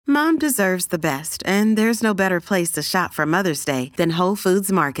Mom deserves the best, and there's no better place to shop for Mother's Day than Whole Foods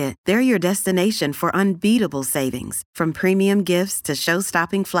Market. They're your destination for unbeatable savings, from premium gifts to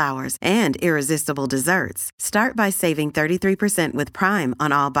show-stopping flowers and irresistible desserts. Start by saving 33% with Prime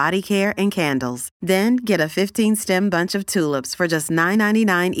on all body care and candles. Then get a 15-stem bunch of tulips for just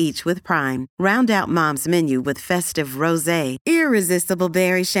 $9.99 each with Prime. Round out Mom's menu with festive rosé, irresistible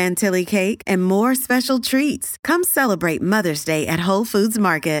berry chantilly cake, and more special treats. Come celebrate Mother's Day at Whole Foods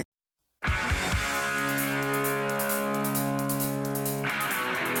Market.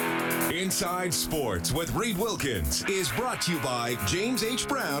 Inside Sports with Reed Wilkins is brought to you by James H.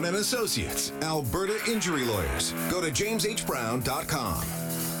 Brown and Associates, Alberta Injury Lawyers. Go to jameshbrown.com.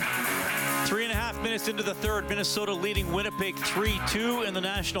 3.5 minutes into the third, Minnesota leading Winnipeg 3-2 in the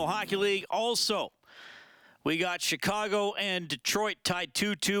National Hockey League. Also, we got Chicago and Detroit tied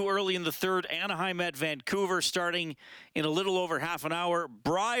 2-2 early in the third. Anaheim at Vancouver starting in a little over half an hour.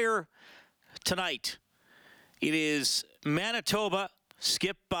 Brier tonight. It is Manitoba,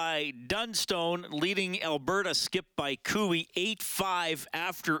 skipped by Dunstone, leading Alberta, skipped by Cooey, 8-5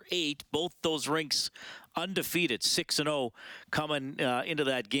 after 8. Both those rinks undefeated, 6-0 coming into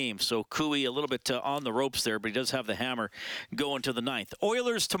that game. So Cooey a little bit on the ropes there, but he does have the hammer going to the ninth.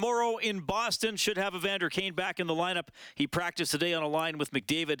 Oilers tomorrow in Boston should have Evander Kane back in the lineup. He practiced today on a line with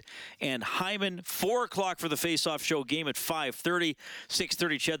McDavid and Hyman. 4 o'clock for the face-off show, game at 5:30.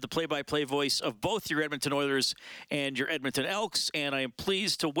 6:30, Ched, the play-by-play voice of both your Edmonton Oilers and your Edmonton Elks. And I am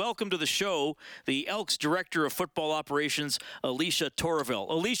pleased to welcome to the show the Elks Director of Football Operations, Alicia Torville.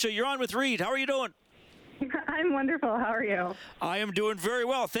 Alicia, you're on with Reed. How are you doing? I'm wonderful. How are you? I am doing very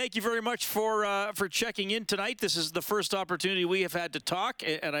well. Thank you very much for checking in tonight. This is the first opportunity we have had to talk,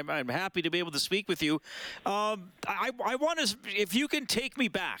 and I'm happy to be able to speak with you. I want to, if you can take me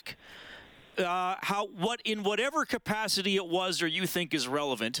back, in whatever capacity it was or you think is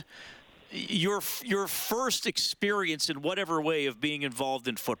relevant, your first experience in whatever way of being involved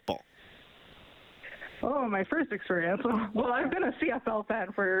in football. Oh, my first experience. Well, I've been a CFL fan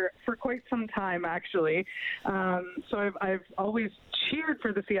for quite some time, actually. So I've always cheered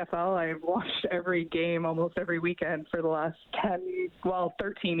for the CFL. I've watched every game almost every weekend for the last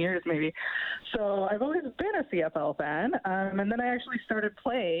 13 years maybe. So I've always been a CFL fan. And then I actually started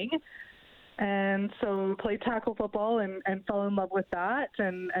playing. And so played tackle football and fell in love with that.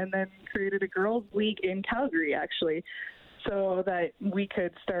 And then created a girls' league in Calgary, actually, so that we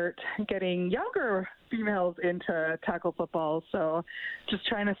could start getting younger females into tackle football. So just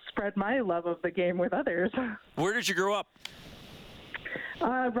trying to spread my love of the game with others. Where did you grow up?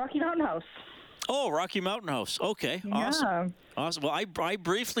 Rocky Mountain House. Oh, Rocky Mountain House. Okay, awesome. Yeah. Awesome. Well, I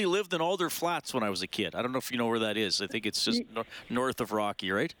briefly lived in Alder Flats when I was a kid. I don't know if you know where that is. I think it's just north of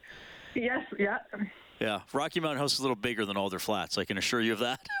Rocky, right? Yes, yeah. Yeah, Rocky Mountain House is a little bigger than Alder Flats. I can assure you of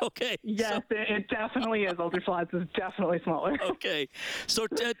that. Okay. Yes, it definitely is. Alder Flats is definitely smaller. Okay. So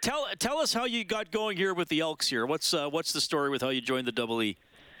tell us how you got going here with the Elks here. What's the story with how you joined the Double E?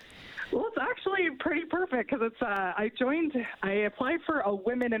 Well, it's actually pretty perfect because it's I applied for a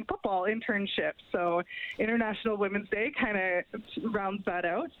women in football internship. So International Women's Day kind of rounds that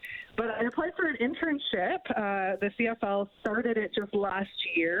out. But I applied for an internship. The CFL started it just last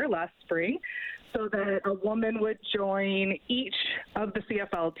spring, so that a woman would join each of the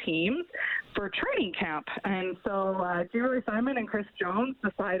CFL teams for training camp. And so Leroy Simon and Chris Jones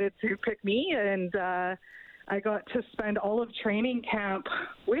decided to pick me, and I got to spend all of training camp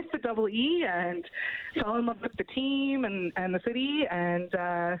with the Double E and fell in love with the team and the city, and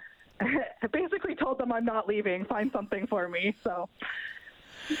I basically told them I'm not leaving, find something for me. So.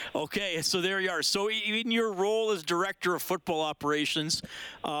 Okay, so there you are. So in your role as Director of Football Operations,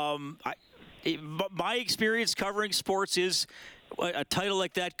 my experience covering sports is a title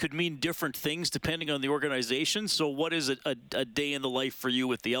like that could mean different things depending on the organization. So what is a day in the life for you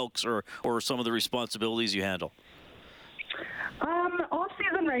with the Elks or some of the responsibilities you handle? Off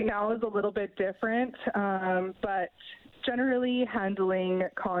season right now is a little bit different, but generally handling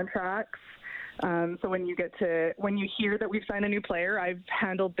contracts. So when you hear that we've signed a new player, I've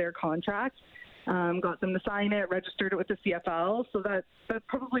handled their contract. Got them to sign it, registered it with the CFL. So that's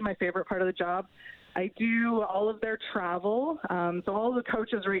probably my favorite part of the job. I do all of their travel. So all the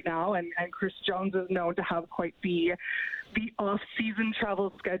coaches right now, and Chris Jones is known to have quite the off-season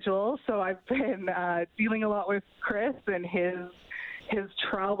travel schedule. So I've been dealing a lot with Chris and his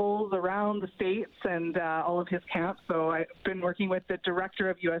travels around the States and all of his camps. So I've been working with the director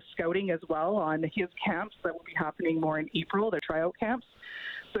of U.S. Scouting as well on his camps that will be happening more in April, their tryout camps.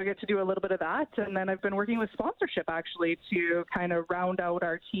 So I get to do a little bit of that. And then I've been working with sponsorship, actually, to kind of round out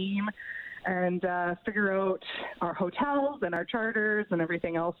our team and figure out our hotels and our charters and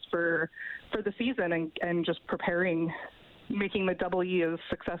everything else for the season, and just preparing, making the Double E as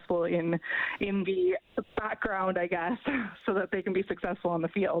successful in the background, I guess, so that they can be successful on the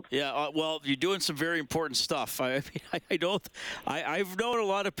field. Yeah, well, you're doing some very important stuff. I've known a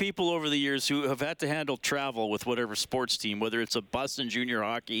lot of people over the years who have had to handle travel with whatever sports team, whether it's a bus in junior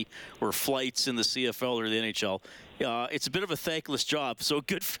hockey or flights in the CFL or the NHL. It's a bit of a thankless job, so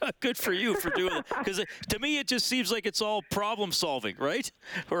good for you for doing it. Because to me, it just seems like it's all problem solving, right?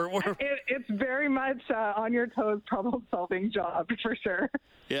 It's very much on your toes problem solving job for sure.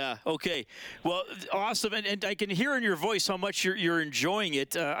 Yeah. Okay. Well, awesome, and I can hear in your voice how much you're enjoying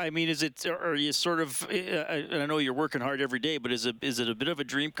it. I mean, are you sort of? And I know you're working hard every day, but is it a bit of a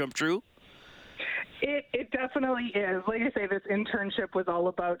dream come true? It definitely is. Like I say, this internship was all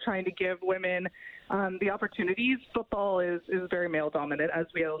about trying to give women the opportunities. Football is very male dominant, as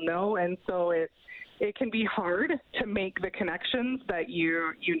we all know, and so it can be hard to make the connections that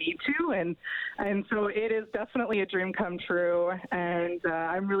you need to, and so it is definitely a dream come true. And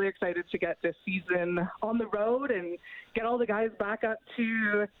I'm really excited to get this season on the road and get all the guys back up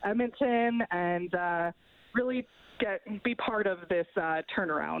to Edmonton and really be part of this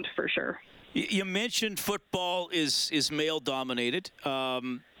turnaround for sure. You mentioned football is male dominated.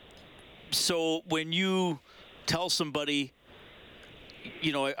 So when you tell somebody,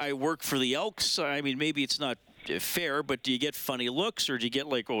 I work for the Elks, I mean, maybe it's not fair, but do you get funny looks, or do you get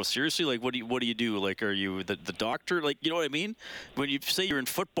like, oh, seriously? Like, what do you do? Like, are you the doctor? Like, you know what I mean? When you say you're in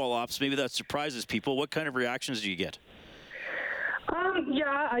football ops, maybe that surprises people. What kind of reactions do you get?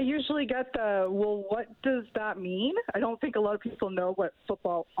 Yeah, I usually get well, what does that mean? I don't think a lot of people know what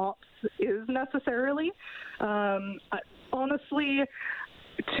football ops is necessarily. Honestly,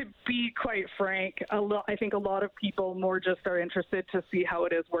 to be quite frank, I think a lot of people more just are interested to see how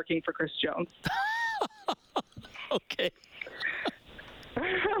it is working for Chris Jones. Okay.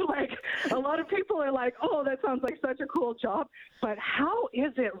 Like, a lot of people are like, oh, that sounds like such a cool job, but how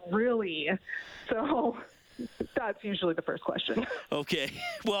is it really? So that's usually the first question. Okay.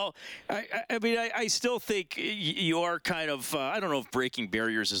 Well, I mean, I still think you are kind of, I don't know if breaking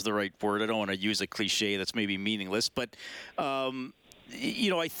barriers is the right word. I don't want to use a cliche that's maybe meaningless, but,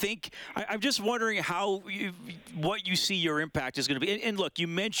 I think, I'm just wondering what you see your impact is going to be. And look, you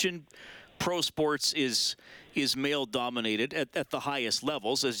mentioned pro sports is male dominated at the highest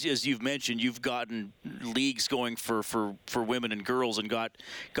levels. As you've mentioned, you've gotten leagues going for women and girls and got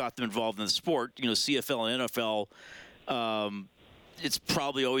them involved in the sport. CFL and NFL, it's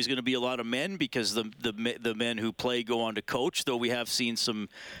probably always going to be a lot of men because the men who play go on to coach, though we have seen some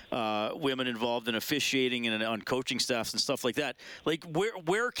women involved in officiating and on coaching staffs and stuff like that. Like,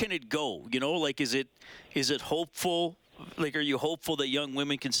 where can it go? Like, is it hopeful? Like, are you hopeful that young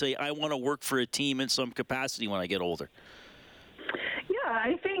women can say, I want to work for a team in some capacity when I get older? Yeah,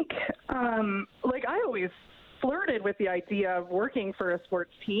 I think, I always flirted with the idea of working for a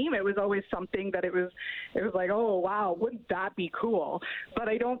sports team. It was always something that it was like, oh, wow, wouldn't that be cool? But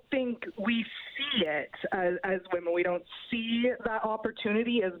I don't think we see it as women. We don't see that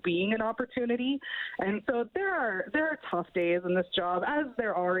opportunity as being an opportunity. And so there are tough days in this job, as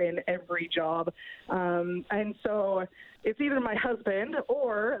there are in every job. And so it's either my husband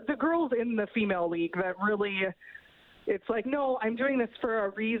or the girls in the female league that really, it's like, no, I'm doing this for a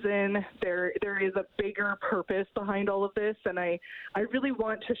reason. There is a bigger purpose behind all of this, and I really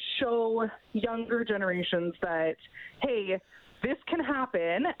want to show younger generations that, hey, this can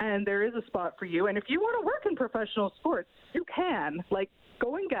happen, and there is a spot for you. And if you want to work in professional sports, you can. Like,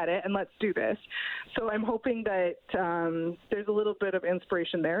 go and get it, and let's do this. So I'm hoping that there's a little bit of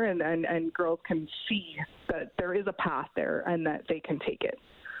inspiration there, and girls can see that there is a path there and that they can take it.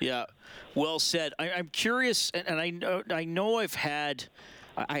 Yeah, well said. I'm curious, and I know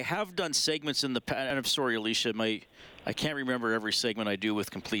I have done segments in the past, and I'm sorry, Alicia, I can't remember every segment I do with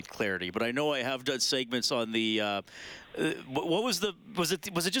complete clarity, but I know I have done segments on the was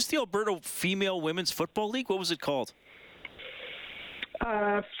it just the Alberta Female Women's Football League? What was it called?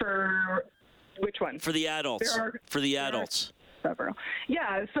 For which one? For the adults. For the adults. Several.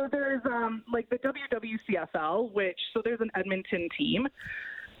 Yeah, so there's like the WWCFL, so there's an Edmonton team.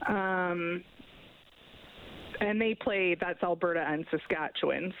 And they play, that's Alberta and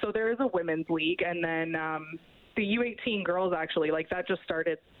Saskatchewan. So there is a women's league, and then the U18 girls actually, like that just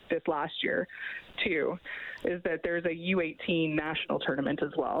started this last year too, is that there's a U18 national tournament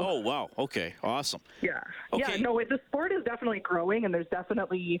as well. Oh, wow. Okay. Awesome. Yeah. Okay. Yeah, no, the sport is definitely growing, and there's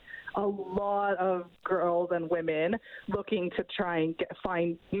definitely a lot of girls and women looking to try and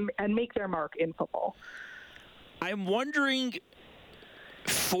find and make their mark in football. I'm wondering,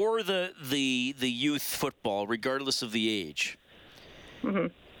 for the youth football, regardless of the age. Mm-hmm.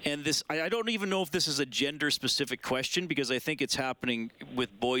 And this, I don't even know if this is a gender-specific question, because I think it's happening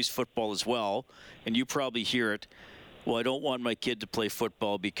with boys football as well, and you probably hear it. Well, I don't want my kid to play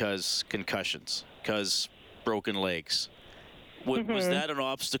football because concussions, because broken legs. Was that an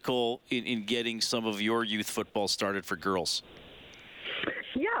obstacle in getting some of your youth football started for girls?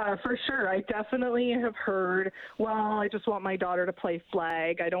 Yeah, for sure. I definitely have heard, well, I just want my daughter to play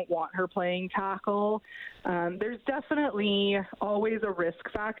flag. I don't want her playing tackle. There's definitely always a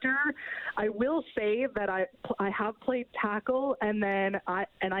risk factor. I will say that I have played tackle, and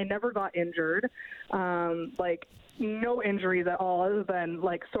I never got injured. Like, no injuries at all other than,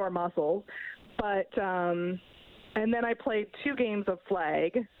 like, sore muscles. But, and then I played 2 games of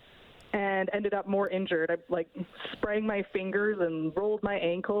flag and ended up more injured. I sprang my fingers and rolled my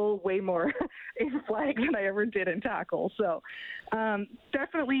ankle way more in flag than I ever did in tackle. So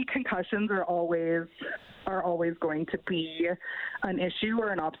definitely concussions are always going to be an issue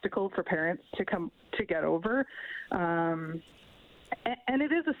or an obstacle for parents to get over. And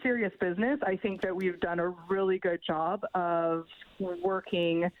it is a serious business. I think that we've done a really good job of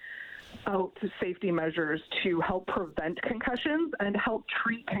working out safety measures to help prevent concussions and help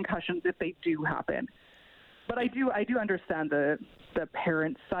treat concussions if they do happen. But I do understand the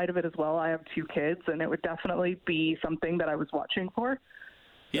parent side of it as well. I have 2 kids, and it would definitely be something that I was watching for.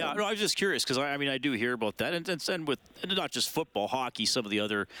 Yeah, no, I was just curious because I do hear about that, and with not just football, hockey, some of the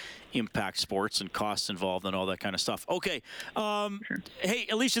other impact sports and costs involved and all that kind of stuff. Okay, Sure. Hey,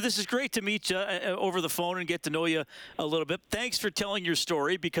 Alicia, this is great to meet you over the phone and get to know you a little bit. Thanks for telling your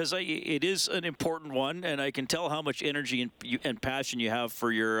story, because it is an important one, and I can tell how much energy and passion you have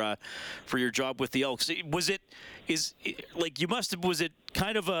for your job with the Elks. Was it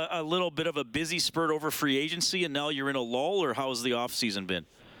kind of a little bit of a busy spurt over free agency, and now you're in a lull, or how's the off season been?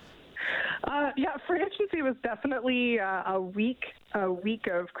 Yeah, free agency was definitely a week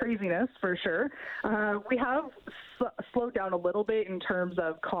of craziness for sure. We have slowed down a little bit in terms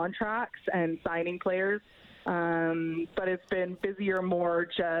of contracts and signing players, but it's been busier, more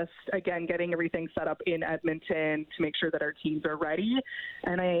just, again, getting everything set up in Edmonton to make sure that our teams are ready.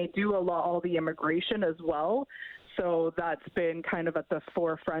 And I do all the immigration as well. So that's been kind of at the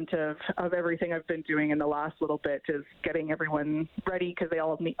forefront of everything I've been doing in the last little bit, is getting everyone ready, because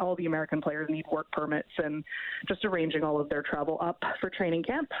all the American players need work permits, and just arranging all of their travel up for training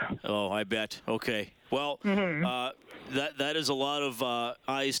camp. Oh, I bet. Okay. Well, that is a lot of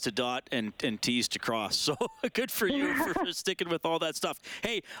I's to dot and T's to cross. So good for you for sticking with all that stuff.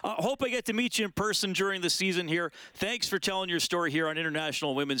 Hey, hope I get to meet you in person during the season here. Thanks for telling your story here on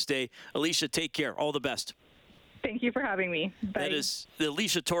International Women's Day. Alicia, take care. All the best. Thank you for having me. Bye. That is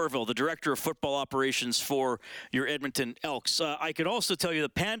Alicia Torville, the Director of Football Operations for your Edmonton Elks. I could also tell you the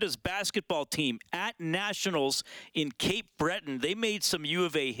Pandas basketball team at Nationals in Cape Breton, they made some U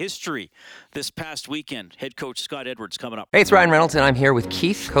of A history this past weekend. Head coach Scott Edwards coming up. Hey, it's Ryan Reynolds, and I'm here with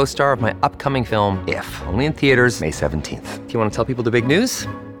Keith, co-star of my upcoming film, If, only in theaters May 17th. Do you want to tell people the big news?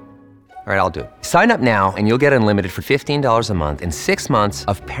 All right, I'll do it. Sign up now and you'll get unlimited for $15 a month and 6 months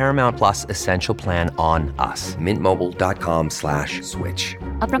of Paramount Plus Essential Plan on us. MintMobile.com/switch.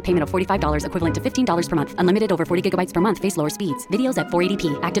 Upfront payment of $45 equivalent to $15 per month. Unlimited over 40 gigabytes per month. Face lower speeds. Videos at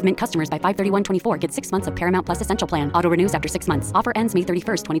 480p. Active Mint customers by 531.24 get 6 months of Paramount Plus Essential Plan. Auto renews after 6 months. Offer ends May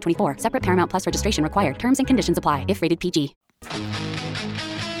 31st, 2024. Separate Paramount Plus registration required. Terms and conditions apply if rated PG.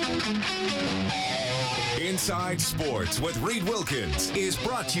 Inside Sports with Reed Wilkins is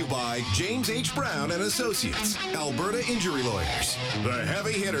brought to you by James H. Brown and Associates, Alberta Injury Lawyers, the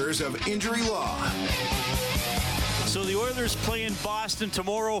heavy hitters of injury law. So the Oilers play in Boston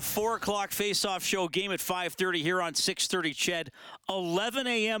tomorrow, 4 o'clock face-off show, game at 5:30 here on 630 CHED, 11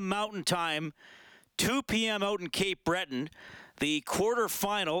 a.m. Mountain Time, 2 p.m. out in Cape Breton. The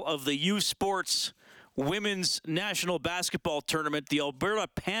quarterfinal of the U Sports Women's National Basketball Tournament. The Alberta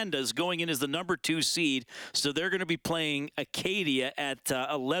Pandas going in as the number 2 seed, so they're going to be playing Acadia at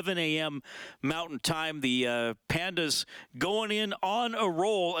 11 a.m. Mountain Time. The Pandas going in on a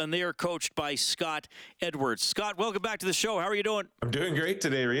roll, and they are coached by Scott Edwards. Scott, welcome back to the show. How are you doing? I'm doing great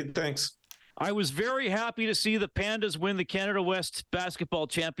today, Reed. Thanks. I was very happy to see the Pandas win the Canada West Basketball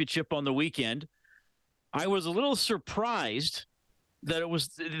Championship on the weekend. I was a little surprised that it was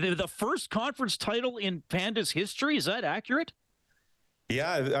the first conference title in Pandas history. Is that accurate?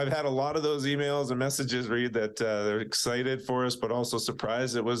 Yeah, I've had a lot of those emails and messages, Reed, that they're excited for us, but also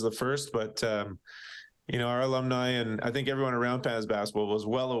surprised it was the first. But, our alumni and I think everyone around Pandas basketball was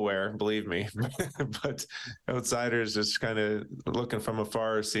well aware, believe me. But outsiders just kind of looking from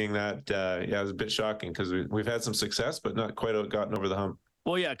afar, seeing that, it was a bit shocking because we've had some success, but not quite gotten over the hump.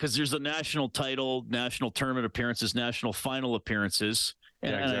 Well, yeah, because there's a national title, national tournament appearances, national final appearances.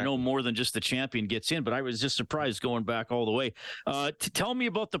 And, exactly. and I know more than just the champion gets in, but I was just surprised going back all the way. Tell me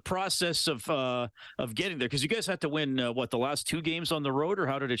about the process of getting there, because you guys had to win, the last 2 games on the road, or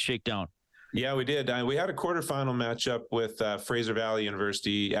how did it shake down? Yeah, we did. We had a quarterfinal matchup with Fraser Valley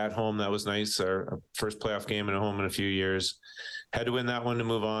University at home. That was nice. Our first playoff game at home in a few years. Had to win that one to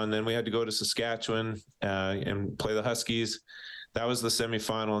move on. Then we had to go to Saskatchewan and play the Huskies. That was the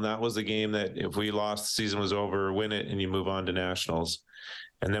semifinal, and that was the game that if we lost, the season was over, win it, and you move on to nationals.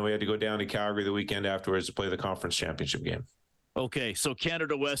 And then we had to go down to Calgary the weekend afterwards to play the conference championship game. Okay, so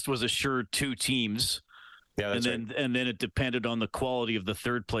Canada West was assured 2 teams. Yeah, that's right. And then it depended on the quality of the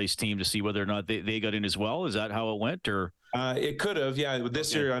third place team to see whether or not they got in as well. Is that how it went, or? It could have, yeah.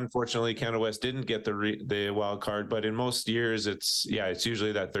 This year, unfortunately, Canada West didn't get the wild card. But in most years, it's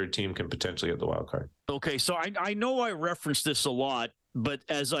usually that third team can potentially get the wild card. Okay, so I know I referenced this a lot, but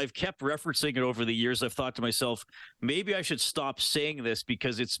as I've kept referencing it over the years, I've thought to myself, maybe I should stop saying this,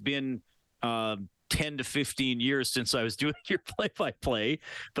 because it's been 10 to 15 years since I was doing your play-by-play.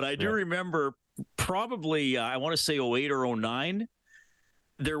 But I do remember probably, I want to say 08 or 09,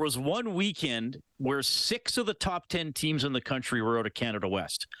 there was one weekend where 6 of the top 10 teams in the country were out of Canada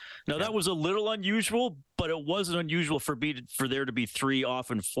West. Now, that was a little unusual, but it wasn't unusual for there to be 3,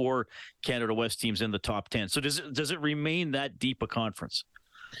 often 4 Canada West teams in the top 10. So does it remain that deep a conference?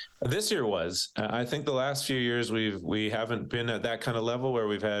 This year was. I think the last few years we haven't been at that kind of level where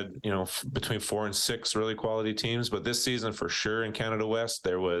we've had between 4 and 6 really quality teams. But this season, for sure, in Canada West,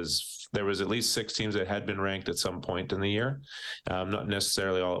 there was at least 6 teams that had been ranked at some point in the year, not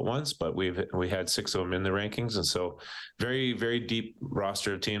necessarily all at once, but we had 6 of them in the rankings, and so very, very deep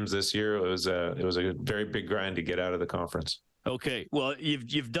roster of teams this year. It was a very big grind to get out of the conference. Okay, well,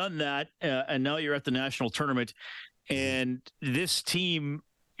 you've done that, and now you're at the national tournament, and this team.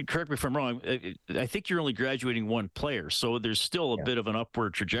 Correct me if I'm wrong, I think you're only graduating 1 player, so there's still a bit of an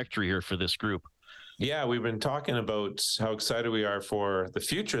upward trajectory here for this group. Yeah, we've been talking about how excited we are for the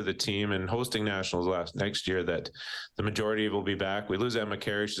future of the team and hosting nationals next year, that the majority will be back. We lose Emma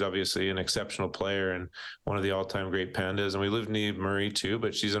Carey. She's obviously an exceptional player and one of the all-time great Pandas. And we lose Neve Murray too,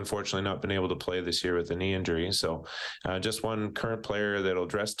 but she's unfortunately not been able to play this year with a knee injury. So just one current player that'll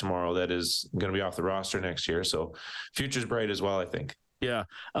dress tomorrow that is going to be off the roster next year. So future's bright as well, I think. Yeah.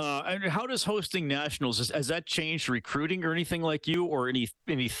 And how does hosting nationals, has that changed recruiting or anything like you, or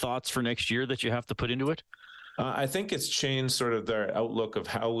any thoughts for next year that you have to put into it? I think it's changed sort of their outlook of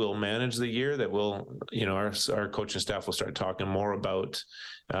how we'll manage the year, that we'll, our coaching staff will start talking more about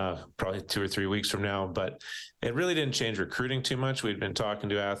probably 2 or 3 weeks from now. But it really didn't change recruiting too much. We'd been talking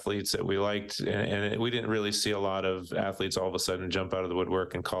to athletes that we liked, and we didn't really see a lot of athletes all of a sudden jump out of the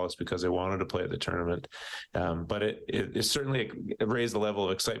woodwork and call us because they wanted to play at the tournament. But it certainly raised the level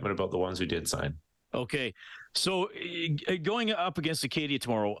of excitement about the ones who did sign. Okay, so going up against Acadia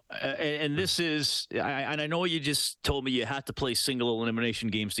tomorrow, and this is, and I know you just told me you had to play single elimination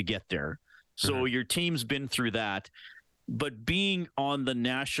games to get there. So your team's been through that, but being on the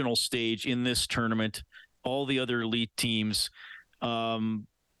national stage in this tournament, all the other elite teams, does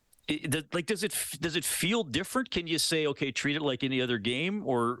it feel different? Can you say, okay, treat it like any other game,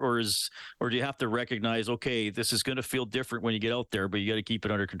 or do you have to recognize, okay, this is going to feel different when you get out there, but you got to keep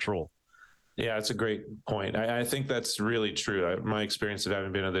it under control? Yeah, it's a great point. I think that's really true. My experience of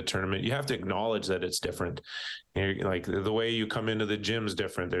having been at the tournament, you have to acknowledge that it's different. Like the way you come into the gym is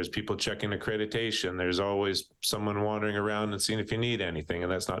different. There's people checking accreditation. There's always someone wandering around and seeing if you need anything.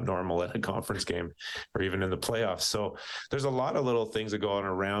 And that's not normal at a conference game or even in the playoffs. So there's a lot of little things that go on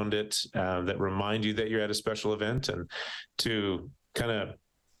around it that remind you that you're at a special event, and to kind of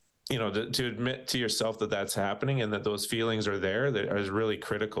to admit to yourself that that's happening and that those feelings are there, that is really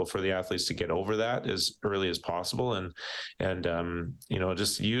critical for the athletes to get over that as early as possible. And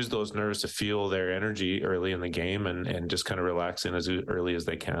just use those nerves to feel their energy early in the game and just kind of relax in as early as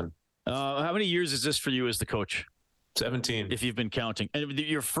they can. How many years is this for you as the coach? 17. If you've been counting. And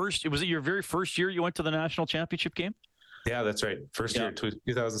was it your very first year you went to the national championship game? Yeah, that's right. First year,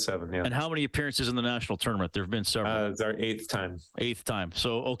 2007. Yeah. And how many appearances in the national tournament? There have been several. It's our 8th time. 8th time.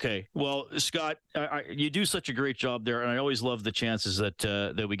 So, okay. Well, Scott, you do such a great job there, and I always love the chances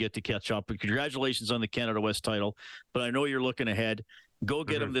that we get to catch up. But congratulations on the Canada West title. But I know you're looking ahead. Go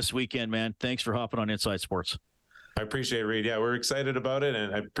get them this weekend, man. Thanks for hopping on Inside Sports. I appreciate it, Reed. Yeah, we're excited about it,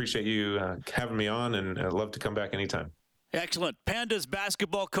 and I appreciate you having me on, and I'd love to come back anytime. Excellent. Pandas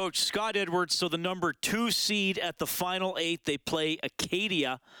basketball coach Scott Edwards. So the number 2 seed at the final 8. They play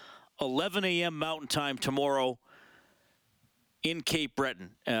Acadia, 11 a.m. Mountain Time tomorrow in Cape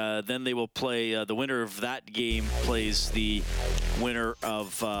Breton. Then they will play, the winner of that game plays the winner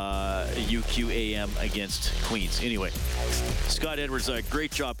of UQAM against Queens. Anyway, Scott Edwards,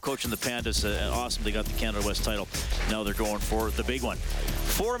 great job coaching the Pandas. Awesome they got the Canada West title. Now they're going for the big one.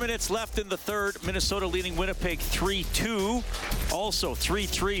 4 minutes left in the third. Minnesota leading Winnipeg 3-2. Also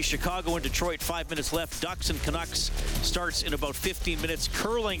 3-3 Chicago and Detroit. 5 minutes left. Ducks and Canucks starts in about 15 minutes.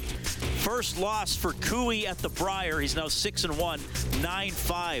 Curling, first loss for Cooey at the Brier. He's now 6-1,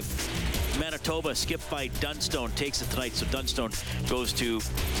 9-5. Manitoba, skipped by Dunstone, takes it tonight. So Dunstone goes to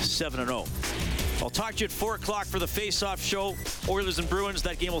 7-0. I'll talk to you at 4 o'clock for the face-off show. Oilers and Bruins.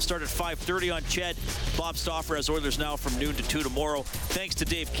 That game will start at 5:30 on Ched. Bob Stauffer has Oilers Now from noon to 2 tomorrow. Thanks to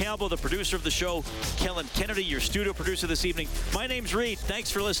Dave Campbell, the producer of the show. Kellen Kennedy, your studio producer this evening. My name's Reed. Thanks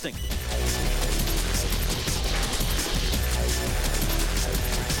for listening.